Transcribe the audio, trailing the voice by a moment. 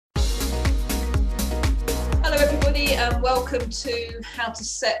and welcome to How to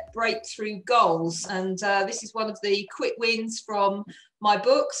Set Breakthrough Goals. And this is one of the quick wins from my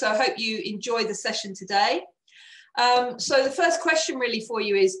book. So I hope you enjoy the session today. So the first question really for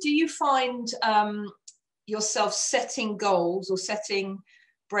you is, do you find yourself setting goals or setting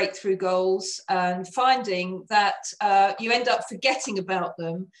breakthrough goals and finding that you end up forgetting about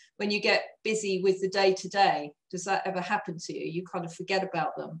them when you get busy with the day-to-day? Does that ever happen to you? You kind of forget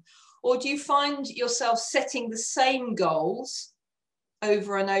about them? Or do you find yourself setting the same goals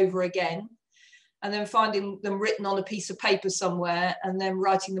over and over again and then finding them written on a piece of paper somewhere and then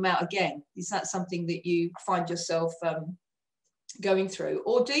writing them out again? Is that something that you find yourself going through?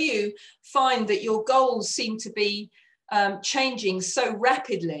 Or do you find that your goals seem to be changing so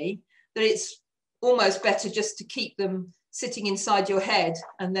rapidly that it's almost better just to keep them sitting inside your head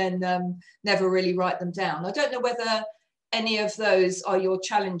and then never really write them down? I don't know whether any of those are your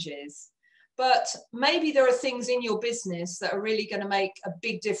challenges, but maybe there are things in your business that are really going to make a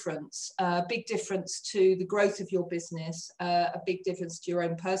big difference to the growth of your business, a big difference to your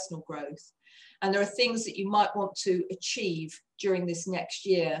own personal growth. And there are things that you might want to achieve during this next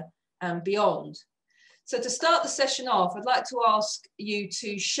year and beyond. So to start the session off, I'd like to ask you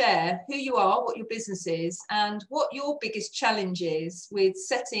to share who you are, what your business is, and what your biggest challenge is with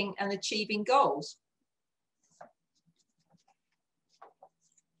setting and achieving goals.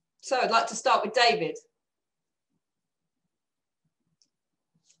 So I'd like to start with David.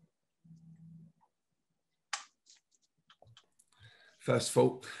 First of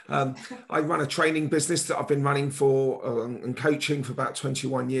all, I run a training business that I've been running for and coaching for about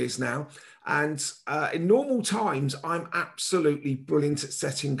 21 years now. And in normal times, I'm absolutely brilliant at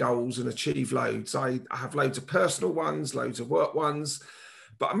setting goals and achieve loads. I have loads of personal ones, loads of work ones.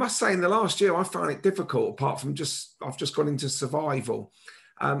 But I must say in the last year, I found it difficult, apart from I've just gone into survival.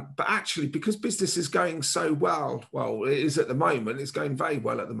 But actually, because business is going so well, it is at the moment, it's going very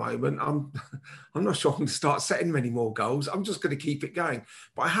well at the moment. I'm not sure I'm going to start setting many more goals. I'm just going to keep it going.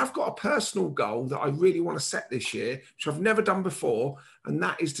 But I have got a personal goal that I really want to set this year, which I've never done before. And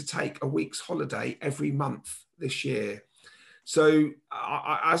that is to take a week's holiday every month this year. So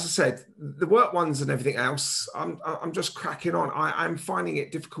as I said, the work ones and everything else, I'm just cracking on. I'm finding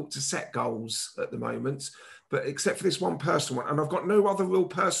it difficult to set goals at the moment. But except for this one personal one, and I've got no other real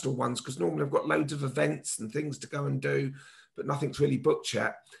personal ones because normally I've got loads of events and things to go and do, but nothing's really booked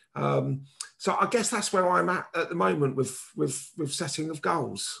yet. So I guess that's where I'm at the moment with setting of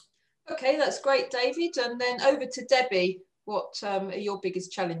goals. Okay, that's great, David. And then over to Debbie. What are your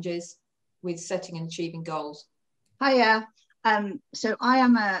biggest challenges with setting and achieving goals? Hiya. So I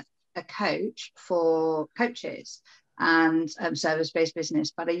am a coach for coaches and service-based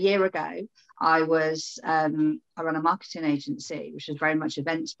business. But a year ago, I ran a marketing agency, which was very much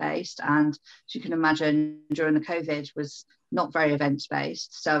events-based. And as you can imagine, during the COVID was not very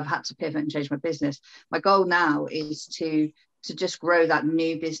events-based. So I've had to pivot and change my business. My goal now is to just grow that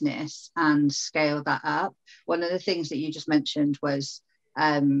new business and scale that up. One of the things that you just mentioned was,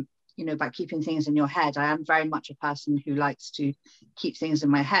 about keeping things in your head. I am very much a person who likes to keep things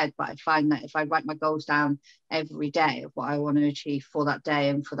in my head, but I find that if I write my goals down every day of what I want to achieve for that day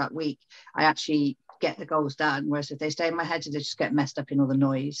and for that week, I actually get the goals done. Whereas if they stay in my head, they just get messed up in all the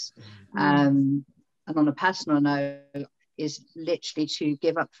noise. And on a personal note, is literally to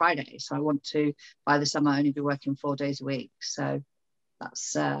give up Friday. So I want to, by the summer, only be working 4 days a week. So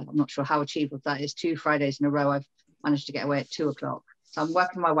that's, I'm not sure how achievable that is. 2 Fridays in a row, I've managed to get away at 2 o'clock. So I'm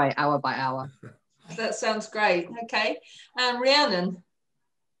working my way hour by hour. That sounds great. Okay. And Rhiannon.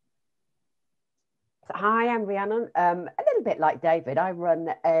 Hi, I'm Rhiannon. A little bit like David, I run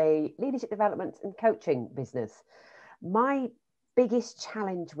a leadership development and coaching business. My biggest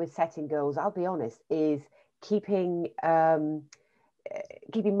challenge with setting goals, I'll be honest, is keeping my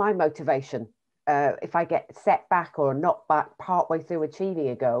motivation. If I get set back or knocked back partway through achieving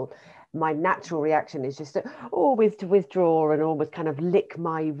a goal, my natural reaction is just always to withdraw and almost kind of lick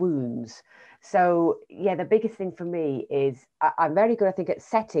my wounds. So yeah, the biggest thing for me is I'm very good, I think, at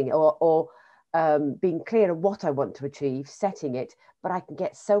setting or being clear on what I want to achieve, setting it, but I can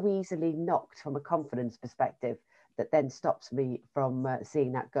get so easily knocked from a confidence perspective that then stops me from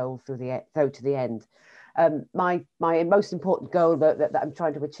seeing that goal through to the end. My most important goal that I'm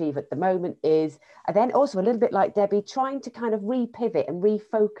trying to achieve at the moment is, and then also a little bit like Debbie, trying to kind of repivot and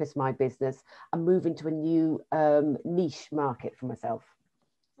refocus my business and move into a new niche market for myself.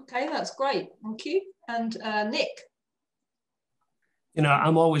 Okay, that's great. Thank you. And Nick.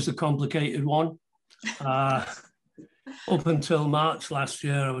 I'm always the complicated one. Up until March last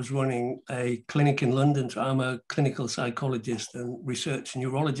year, I was running a clinic in London. So I'm a clinical psychologist and research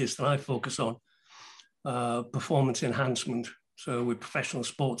neurologist, and I focus on performance enhancement. So with professional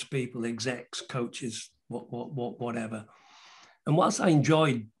sports people, execs, coaches, whatever. And whilst I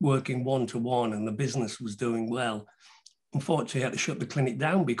enjoyed working one-to-one and the business was doing well, unfortunately I had to shut the clinic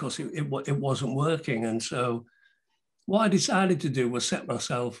down because it wasn't working. And so what I decided to do was set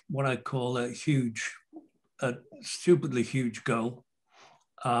myself what I call a stupidly huge goal.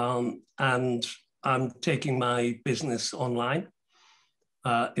 And I'm taking my business online.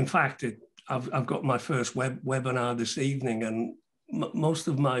 In fact, I've got my first webinar this evening, and most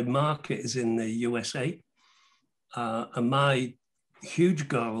of my market is in the USA. And my huge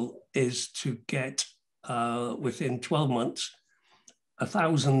goal is to get, within 12 months,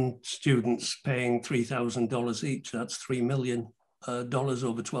 1,000 students paying $3,000 each. That's $3 million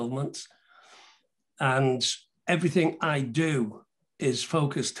over 12 months. And everything I do is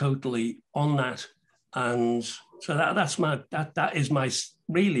focused totally on that. And so that is my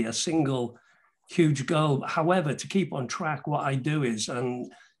really a single huge goal. However, to keep on track, what I do is,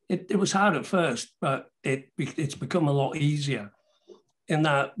 and it was hard at first, but it's become a lot easier in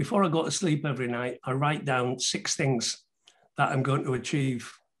that before I go to sleep every night, I write down 6 things that I'm going to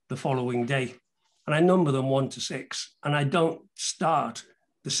achieve the following day. And I number them 1 to 6. And I don't start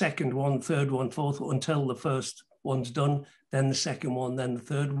the second one, third one, fourth one until the first one's done, then the second one, then the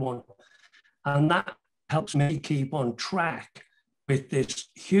third one. And that helps me keep on track with this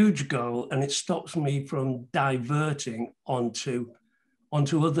huge goal, and it stops me from diverting onto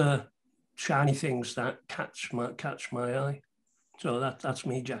other shiny things that catch my eye. So that's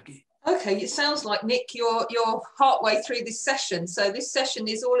me, Jackie. Okay, it sounds like, Nick, you're partway through this session. So this session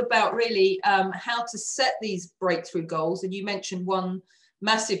is all about really how to set these breakthrough goals. And you mentioned one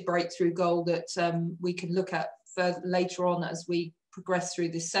massive breakthrough goal that we can look at further later on as we progress through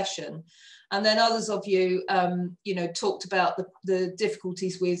this session. And then others of you, talked about the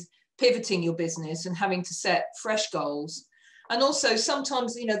difficulties with pivoting your business and having to set fresh goals. And also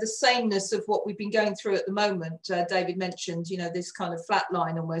sometimes, the sameness of what we've been going through at the moment. David mentioned, this kind of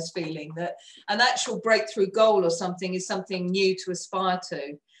flatline almost feeling that an actual breakthrough goal or something is something new to aspire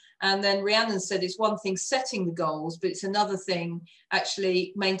to. And then Rhiannon said it's one thing setting the goals, but it's another thing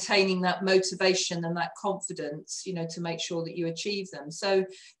actually maintaining that motivation and that confidence, to make sure that you achieve them. So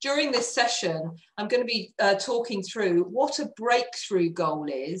during this session, I'm going to be talking through what a breakthrough goal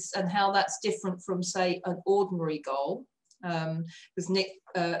is and how that's different from, say, an ordinary goal. Because Nick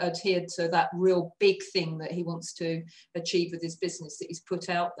adhered to that real big thing that he wants to achieve with his business that he's put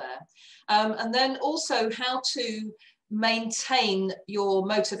out there. And then also how to maintain your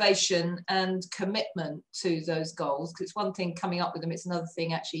motivation and commitment to those goals, because it's one thing coming up with them, it's another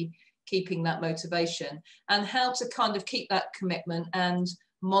thing actually keeping that motivation, and how to kind of keep that commitment and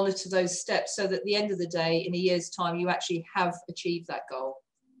monitor those steps so that at the end of the day, in a year's time, you actually have achieved that goal.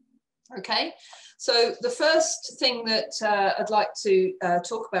 Okay, so the first thing that I'd like to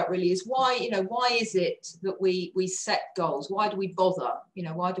talk about really is why is it that we set goals? Why do we bother?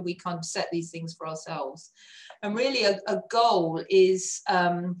 Why do we kind of set these things for ourselves? And really a goal is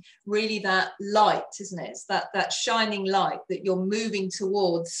really that light, isn't it? It's that shining light that you're moving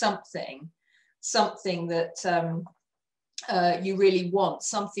towards something that you really want,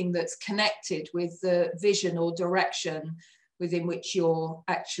 something that's connected with the vision or direction within which you're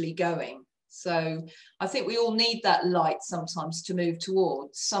actually going. So I think we all need that light sometimes to move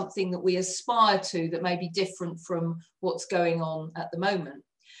towards something that we aspire to that may be different from what's going on at the moment.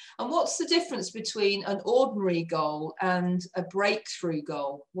 And what's the difference between an ordinary goal and a breakthrough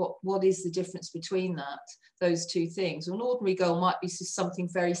goal? What is the difference between those two things? An ordinary goal might be something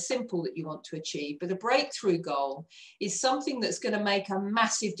very simple that you want to achieve, but a breakthrough goal is something that's going to make a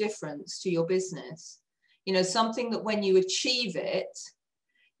massive difference to your business. Something that when you achieve it,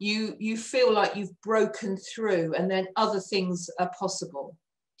 you feel like you've broken through and then other things are possible.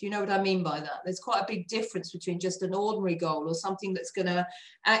 Do you know what I mean by that? There's quite a big difference between just an ordinary goal or something that's going to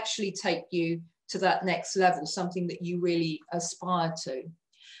actually take you to that next level, something that you really aspire to.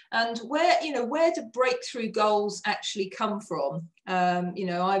 And where do breakthrough goals actually come from?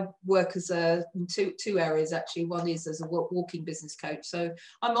 I work as in two areas actually. One is as a walking business coach. So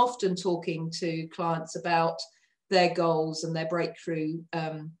I'm often talking to clients about their goals and their breakthrough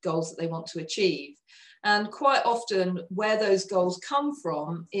goals that they want to achieve. And quite often where those goals come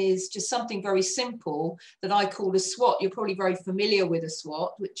from is just something very simple that I call a SWOT. You're probably very familiar with a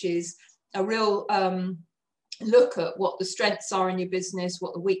SWOT, which is a real look at what the strengths are in your business,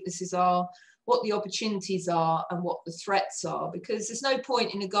 what the weaknesses are, what the opportunities are, and what the threats are. Because there's no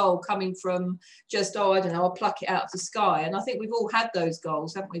point in a goal coming from just, I don't know, I'll pluck it out of the sky. And I think we've all had those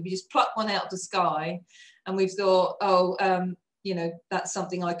goals, haven't we? We just pluck one out of the sky and we've thought, you know, that's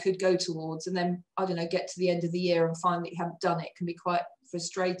something I could go towards, and then, I don't know, get to the end of the year and find that you haven't done it, can be quite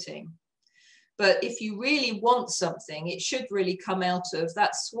frustrating. But if you really want something, it should really come out of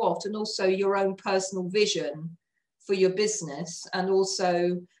that SWOT, and also your own personal vision for your business, and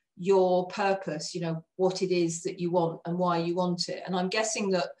also your purpose, you know, what it is that you want and why you want it. And I'm guessing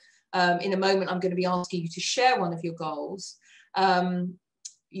that in a moment, I'm going to be asking you to share one of your goals.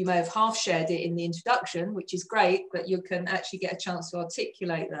 You may have half shared it in the introduction, which is great, but you can actually get a chance to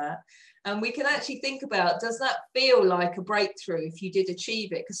articulate that. And we can actually think about, does that feel like a breakthrough if you did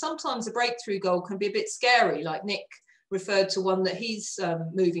achieve it? Because sometimes a breakthrough goal can be a bit scary, like Nick referred to one that he's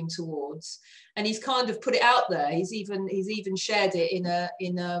moving towards, and he's kind of put it out there. He's even shared it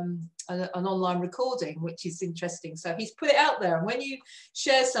in an online recording, which is interesting. So he's put it out there, and when you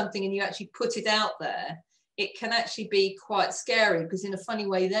share something and you actually put it out there, it can actually be quite scary, because in a funny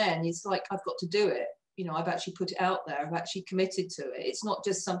way then it's like, I've got to do it. You know, I've actually put it out there. I've actually committed to it. It's not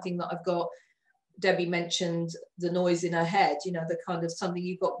just something that I've got. Debbie mentioned the noise in her head, you know, the kind of something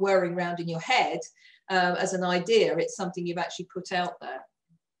you've got whirring around in your head as an idea. It's something you've actually put out there.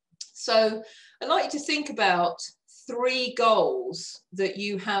 So I'd like you to think about 3 goals that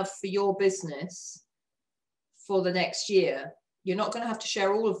you have for your business for the next year. You're not going to have to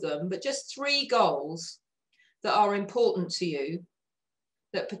share all of them, but just 3 goals that are important to you,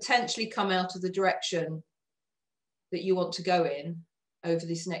 that potentially come out of the direction that you want to go in over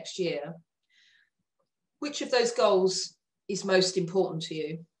this next year. Which of those goals is most important to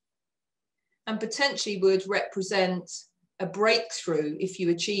you, and potentially would represent a breakthrough if you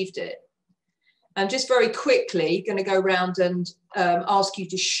achieved it? I'm just very quickly going to go around and ask you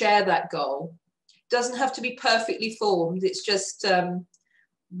to share that goal. It doesn't have to be perfectly formed. It's just,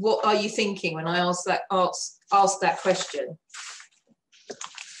 what are you thinking when I ask that question?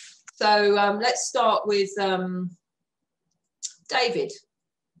 So let's start with David.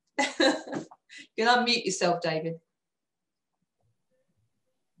 You can unmute yourself, David.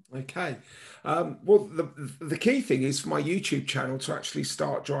 Okay. Well, the key thing is for my YouTube channel to actually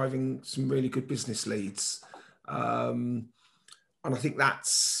start driving some really good business leads. And I think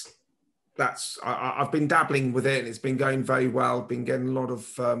I've been dabbling with it, and it's been going very well, been getting a lot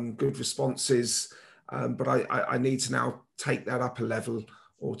of good responses. But I need to now take that up a level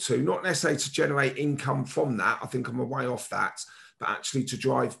or two, not necessarily to generate income from that. I think I'm a way off that, but actually to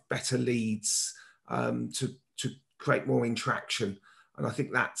drive better leads, to create more interaction. And I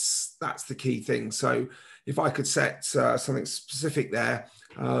think that's the key thing. So if I could set something specific there,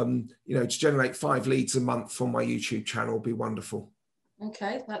 you know, to generate 5 leads a month from my YouTube channel would be wonderful.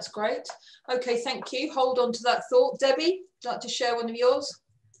 Okay, that's great. Okay, thank you. Hold on to that thought. Debbie, would you like to share one of yours?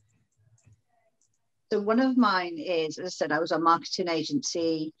 So one of mine is, as I said, I was a marketing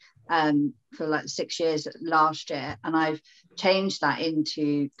agency for like 6 years last year, and I've changed that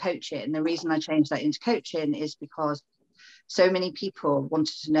into coaching. And the reason I changed that into coaching is because so many people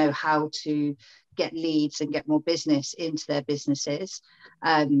wanted to know how to get leads and get more business into their businesses,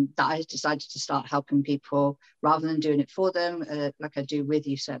 that I decided to start helping people rather than doing it for them, like I do with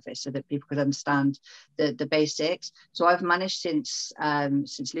you service, so that people could understand the basics. So I've managed since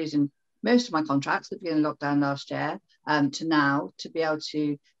losing most of my contracts at the beginning of lockdown last year to now to be able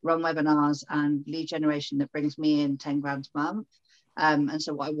to run webinars and lead generation that brings me in 10 grand a month. And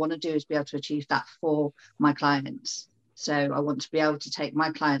so what I want to do is be able to achieve that for my clients. So I want to be able to take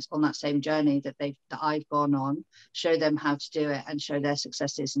my clients on that same journey that I've gone on, show them how to do it and show their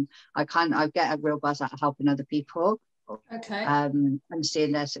successes. And I get a real buzz out of helping other people. Okay. And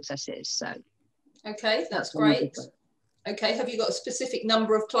seeing their successes. So okay, that's great. Okay, have you got a specific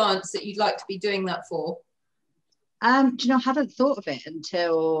number of clients that you'd like to be doing that for? Do you know, I hadn't thought of it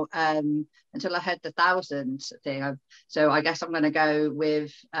until I heard the 1,000 thing. So I guess I'm going to go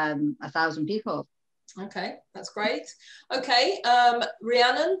with 1,000 people. Okay, that's great. Okay,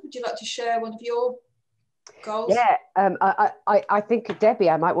 Rhiannon, would you like to share one of your goals? Yeah, I think, Debbie,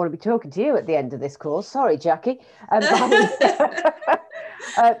 I might want to be talking to you at the end of this course. Sorry, Jackie.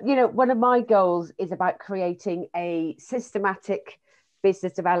 You know, one of my goals is about creating a systematic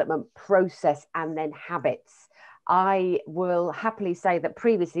business development process and then habits. I will happily say that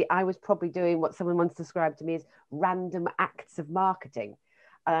previously I was probably doing what someone once described to me as random acts of marketing.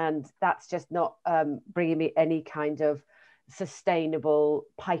 And that's just not bringing me any kind of sustainable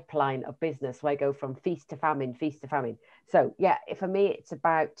pipeline of business where I go from feast to famine. So yeah, for me, it's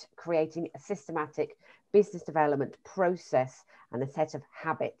about creating a systematic business development process and a set of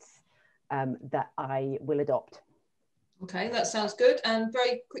habits that I will adopt. Okay, that sounds good. And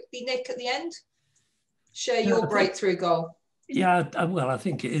very quickly, Nick, at the end, share your breakthrough goal. Yeah, well, I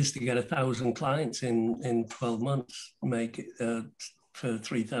think it is to get 1,000 clients in 12 months, make it for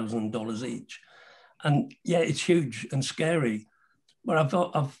 $3,000 each. And yeah, it's huge and scary. But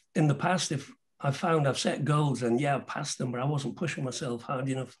I've in the past, if I found I've set goals and yeah, I've passed them, but I wasn't pushing myself hard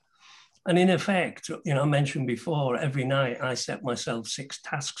enough. And in effect, you know, I mentioned before, every night I set myself 6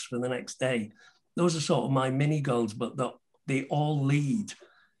 tasks for the next day. Those are sort of my mini goals, but they all lead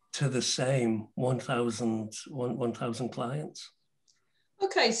to the same 1,000 clients.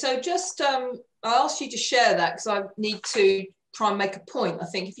 Okay, so just I asked you to share that because I need to try and make a point. I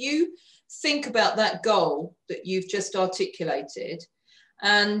think if you think about that goal that you've just articulated,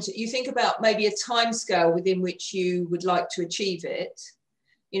 and you think about maybe a timescale within which you would like to achieve it,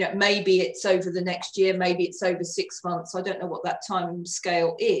 you know, maybe it's over the next year, maybe it's over 6 months. I don't know what that time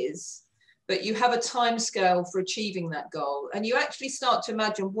scale is, but you have a time scale for achieving that goal, and you actually start to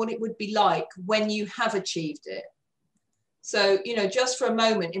imagine what it would be like when you have achieved it. So, you know, just for a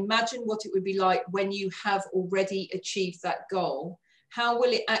moment, imagine what it would be like when you have already achieved that goal. How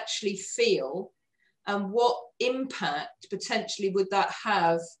will it actually feel? And what impact potentially would that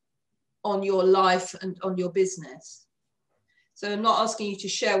have on your life and on your business? So I'm not asking you to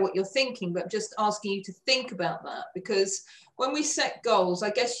share what you're thinking, but just asking you to think about that, because when we set goals,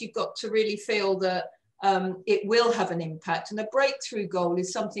 I guess you've got to really feel that it will have an impact. And a breakthrough goal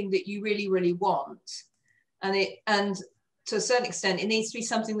is something that you really, really want. And to a certain extent, it needs to be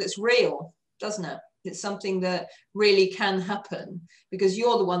something that's real, doesn't it? It's something that really can happen, because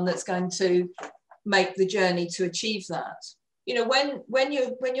you're the one that's going to make the journey to achieve that. You know, when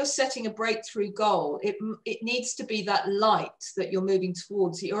you're setting a breakthrough goal, it needs to be that light that you're moving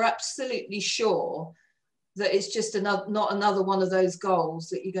towards. You're absolutely sure that it's just not another one of those goals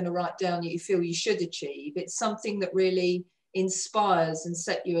that you're going to write down that you feel you should achieve. It's something that really inspires and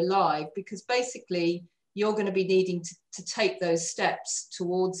set you alive, because basically you're going to be needing to take those steps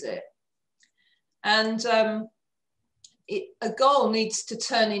towards it. And a goal needs to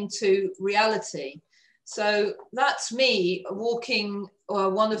turn into reality. So that's me walking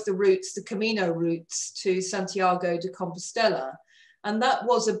one of the routes, the Camino routes to Santiago de Compostela. And that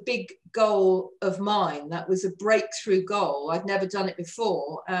was a big goal of mine. That was a breakthrough goal. I'd never done it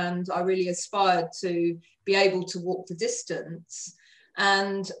before, and I really aspired to be able to walk the distance.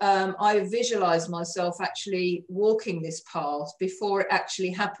 And I visualized myself actually walking this path before it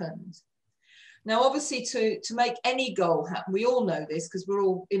actually happened. Now, obviously, to make any goal happen, we all know this because we're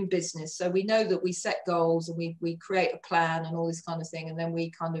all in business. So we know that we set goals and we create a plan and all this kind of thing, and then we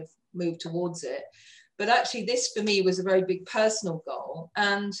kind of move towards it. But actually, this for me was a very big personal goal.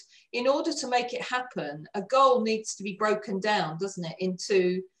 And in order to make it happen, a goal needs to be broken down, doesn't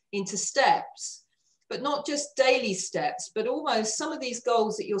it, into steps. But not just daily steps, but almost some of these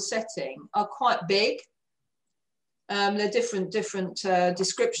goals that you're setting are quite big. There are different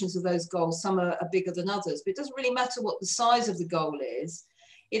descriptions of those goals. Some are bigger than others, but it doesn't really matter what the size of the goal is.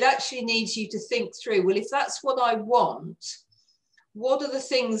 It actually needs you to think through, well, if that's what I want, what are the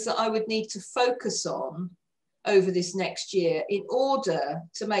things that I would need to focus on over this next year in order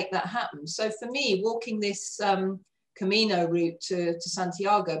to make that happen? So for me, walking this Camino route to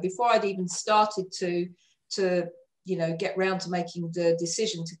Santiago, before I'd even started to you know, get round to making the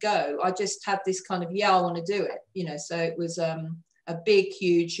decision to go, I just had this kind of, yeah, I want to do it, you know. So it was a big,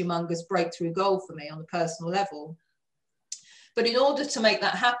 huge, humongous breakthrough goal for me on a personal level. But in order to make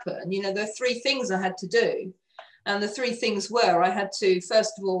that happen, you know, there are 3 things I had to do. And the 3 things were, I had to,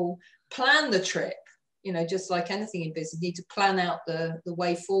 first of all, plan the trip, you know, just like anything in business, you need to plan out the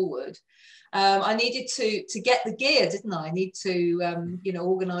way forward. I needed to get the gear, didn't I? I need to, you know,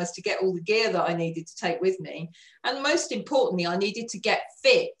 organize to get all the gear that I needed to take with me. And most importantly, I needed to get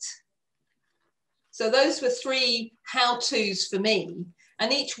fit. So those were 3 how-tos for me.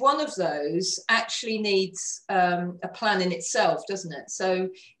 And each one of those actually needs a plan in itself, doesn't it? So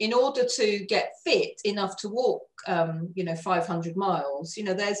in order to get fit enough to walk, you know, 500 miles, you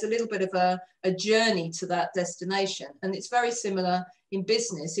know, there's a little bit of a journey to that destination. And it's very similar in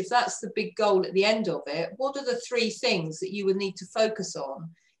business. If that's the big goal at the end of it, what are the 3 things that you would need to focus on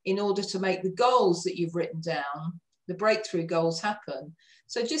in order to make the goals that you've written down, the breakthrough goals, happen?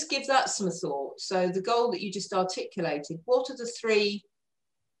 So just give that some thought. So the goal that you just articulated, what are the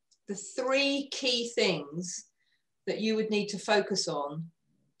 3 key things that you would need to focus on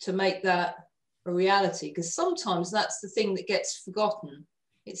to make that a reality? Because sometimes that's the thing that gets forgotten.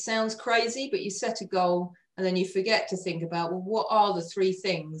 It sounds crazy, but you set a goal and then you forget to think about, well, what are the 3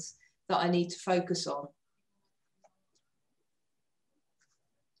 things that I need to focus on?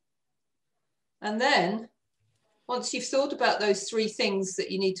 And then once you've thought about those 3 things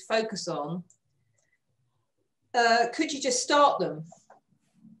that you need to focus on, could you just start them?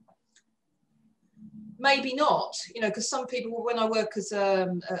 Maybe not, you know, because some people, when I work as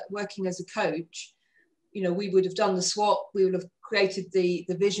working as a coach, you know, we would have done the SWOT, we would have created the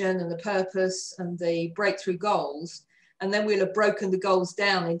vision and the purpose and the breakthrough goals, and then we'll have broken the goals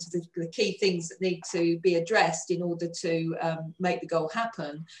down into the key things that need to be addressed in order to make the goal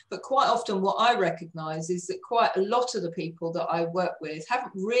happen. But quite often what I recognise is that quite a lot of the people that I work with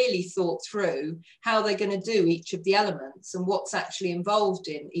haven't really thought through how they're going to do each of the elements and what's actually involved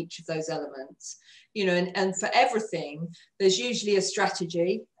in each of those elements. You know, and for everything, there's usually a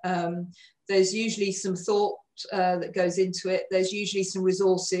strategy. There's usually some thought that goes into it. There's usually some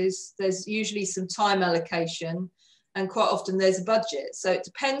resources. There's usually some time allocation. And quite often there's a budget. So it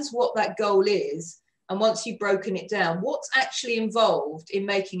depends what that goal is. And once you've broken it down, what's actually involved in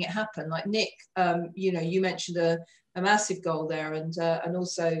making it happen? Like Nick, you know, you mentioned a massive goal there, and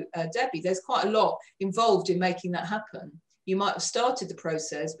also Debbie, there's quite a lot involved in making that happen. You might have started the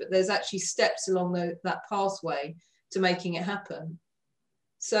process, but there's actually steps along that pathway to making it happen.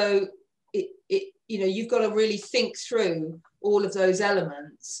 So you know, you've got to really think through all of those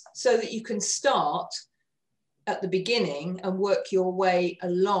elements so that you can start at the beginning and work your way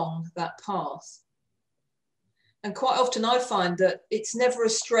along that path. And quite often I find that it's never a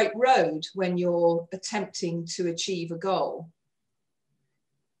straight road when you're attempting to achieve a goal.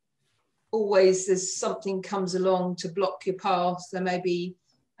 Always there's something comes along to block your path. There may be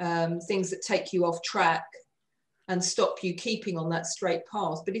things that take you off track and stop you keeping on that straight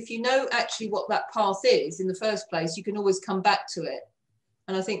path. But if you know actually what that path is in the first place, you can always come back to it.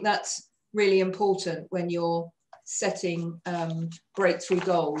 And I think that's really important when you're setting breakthrough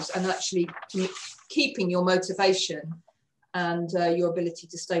goals and actually keeping your motivation and your ability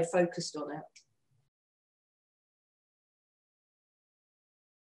to stay focused on it.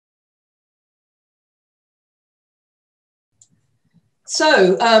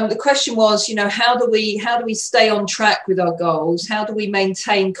 So the question was, you know, how do we stay on track with our goals? How do we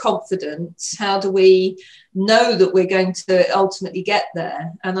maintain confidence? How do we know that we're going to ultimately get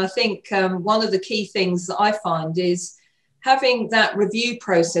there? And I think one of the key things that I find is having that review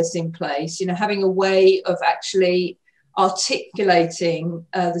process in place, you know, having a way of actually articulating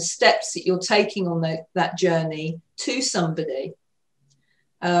the steps that you're taking on that journey to somebody.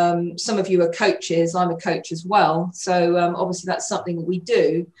 Some of you are coaches, I'm a coach as well. So obviously that's something that we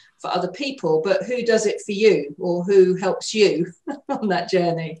do for other people, but who does it for you, or who helps you on that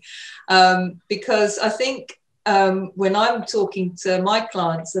journey? Because I think when I'm talking to my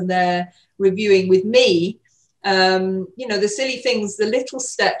clients and they're reviewing with me, you know, the silly things, the little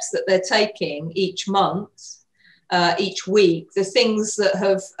steps that they're taking each month, each week, the things that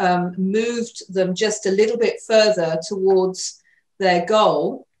have moved them just a little bit further towards their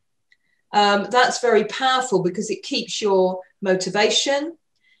goal, that's very powerful because it keeps your motivation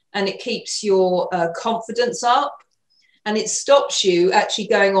and it keeps your confidence up, and it stops you actually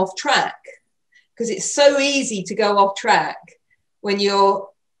going off track, because it's so easy to go off track when you're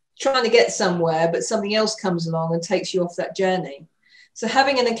trying to get somewhere but something else comes along and takes you off that journey. So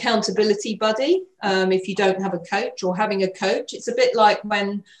having an accountability buddy, if you don't have a coach, or having a coach, it's a bit like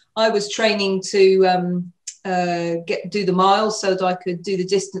when I was training to do the miles so that I could do the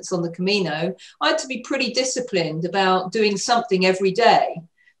distance on the Camino. I had to be pretty disciplined about doing something every day,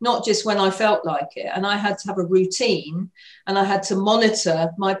 not just when I felt like it. And I had to have a routine, and I had to monitor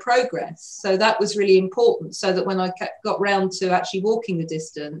my progress. So that was really important, so that when I got round to actually walking the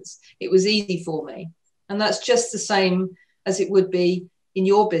distance, it was easy for me. And that's just the same as it would be in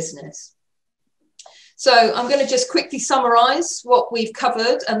your business. So I'm going to just quickly summarize what we've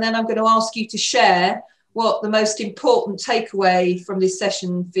covered, and then I'm going to ask you to share what the most important takeaway from this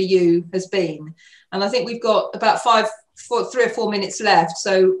session for you has been. And I think we've got about 3 or 4 minutes left.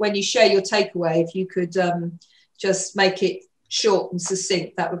 So when you share your takeaway, if you could just make it short and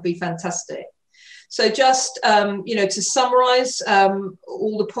succinct, that would be fantastic. So just, you know, to summarize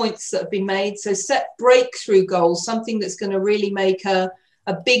all the points that have been made. So set breakthrough goals, something that's going to really make a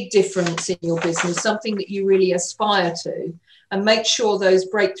big difference in your business, something that you really aspire to. And make sure those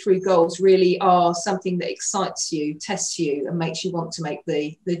breakthrough goals really are something that excites you, tests you, and makes you want to make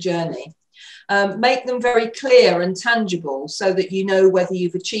the journey. Make them very clear and tangible so that you know whether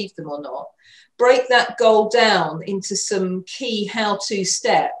you've achieved them or not. Break that goal down into some key how-to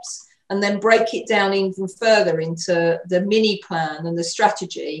steps, and then break it down even further into the mini plan and the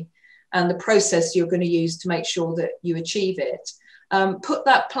strategy and the process you're going to use to make sure that you achieve it. Put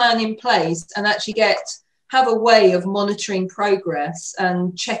that plan in place and actually have a way of monitoring progress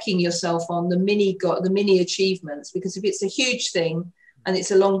and checking yourself on the mini achievements, because if it's a huge thing and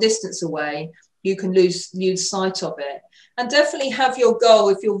it's a long distance away, you can lose sight of it. And definitely have your goal,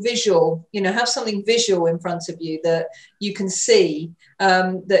 if you're visual, have something visual in front of you that you can see,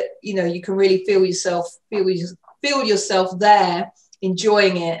 that, you can really feel yourself there,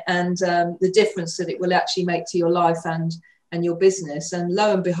 enjoying it, and the difference that it will actually make to your life and your business. And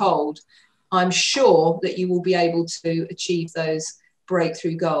lo and behold, I'm sure that you will be able to achieve those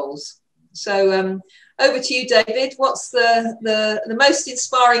breakthrough goals. So over to you, David. What's the most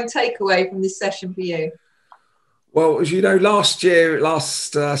inspiring takeaway from this session for you? Well, as you know, last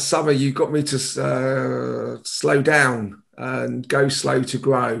summer, you got me to slow down and go slow to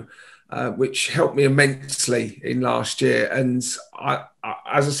grow, which helped me immensely in last year. And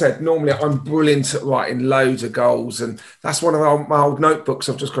as I said, normally I'm brilliant at writing loads of goals. And that's one of my old notebooks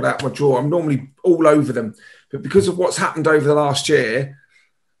I've just got out of my drawer. I'm normally all over them. But because of what's happened over the last year,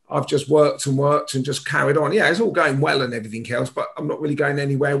 I've just worked and just carried on. Yeah, it's all going well and everything else, but I'm not really going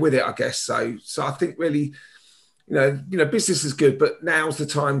anywhere with it, I guess. So I think really, business is good, but now's the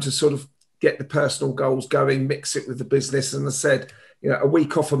time to sort of get the personal goals going, mix it with the business. And I said, a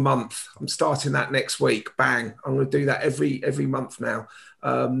week off a month. I'm starting that next week. Bang. I'm going to do that every month now.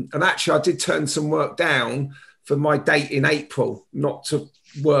 And actually, I did turn some work down for my date in April, not to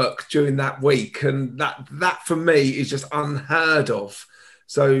work during that week. And that for me is just unheard of.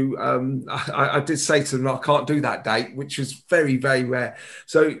 So I did say to them, I can't do that date, which is very, very rare.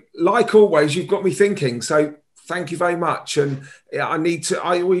 So like always, you've got me thinking. So thank you very much. And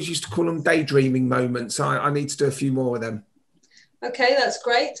I always used to call them daydreaming moments. I need to do a few more of them. Okay, that's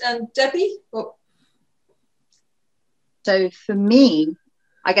great. And Debbie? What? So for me,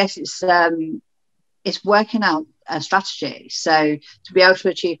 I guess it's working out a strategy. So to be able to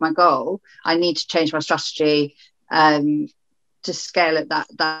achieve my goal, I need to change my strategy to scale at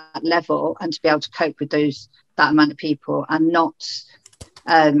that level, and to be able to cope with that amount of people, and not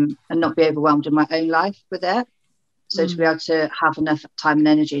be overwhelmed in my own life with it. So to be able to have enough time and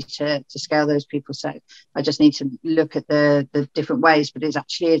energy to scale those people. So I just need to look at the different ways, but it's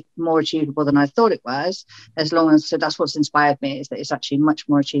actually more achievable than I thought it was, so that's what's inspired me, is that it's actually much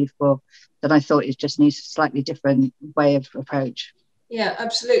more achievable than I thought. It just needs a slightly different way of approach. Yeah,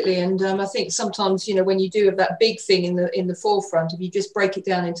 absolutely. And I think sometimes, when you do have that big thing in the forefront, if you just break it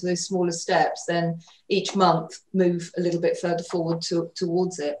down into those smaller steps, then each month move a little bit further forward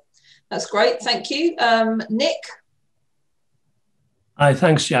towards it. That's great. Thank you. Nick? Hi,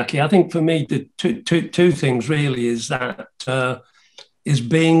 thanks, Jackie. I think for me, the two things really is that is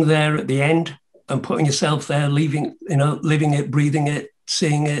being there at the end and putting yourself there, living it, breathing it,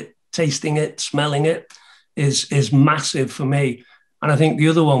 seeing it, tasting it, smelling it is massive for me. And I think the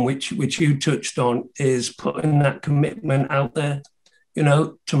other one, which you touched on, is putting that commitment out there,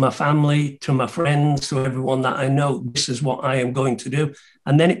 to my family, to my friends, to everyone that I know, this is what I am going to do.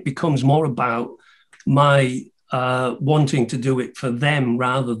 And then it becomes more about my wanting to do it for them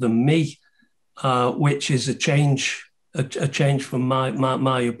rather than me, which is a change from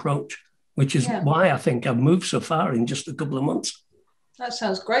my approach, which is why I think I've moved so far in just a couple of months. That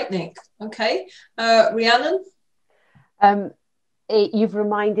sounds great, Nick. Okay. Rhiannon? You've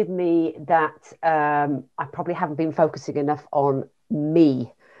reminded me that I probably haven't been focusing enough on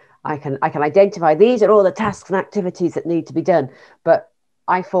me. I can identify these are all the tasks and activities that need to be done, but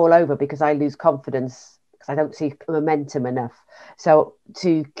I fall over because I lose confidence because I don't see momentum enough. So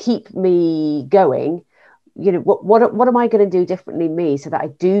to keep me going, what am I going to do differently me so that I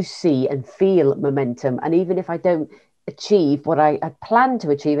do see and feel momentum? And even if I don't achieve what I had planned to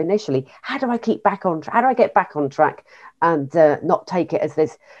achieve initially, how do I get back on track and not take it as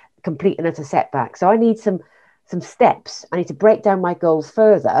this complete and utter setback? So I need some steps. I need to break down my goals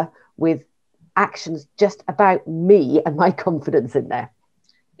further with actions just about me and my confidence in there.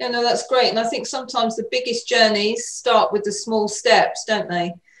 Yeah, no, that's great. And I think sometimes the biggest journeys start with the small steps, don't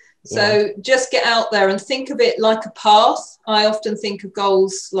they? So just get out there and think of it like a path. I often think of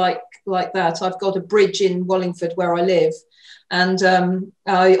goals like that. I've got a bridge in Wallingford where I live, and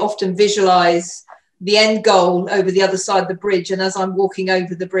I often visualize the end goal over the other side of the bridge. And as I'm walking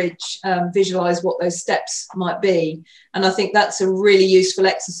over the bridge, visualize what those steps might be. And I think that's a really useful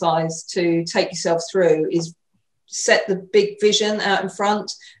exercise to take yourself through, is set the big vision out in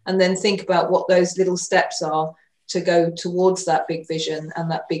front and then think about what those little steps are to go towards that big vision and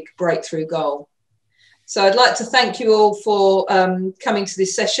that big breakthrough goal. So I'd like to thank you all for coming to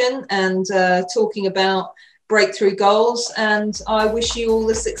this session and talking about breakthrough goals, and I wish you all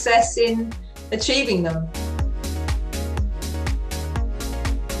the success in achieving them.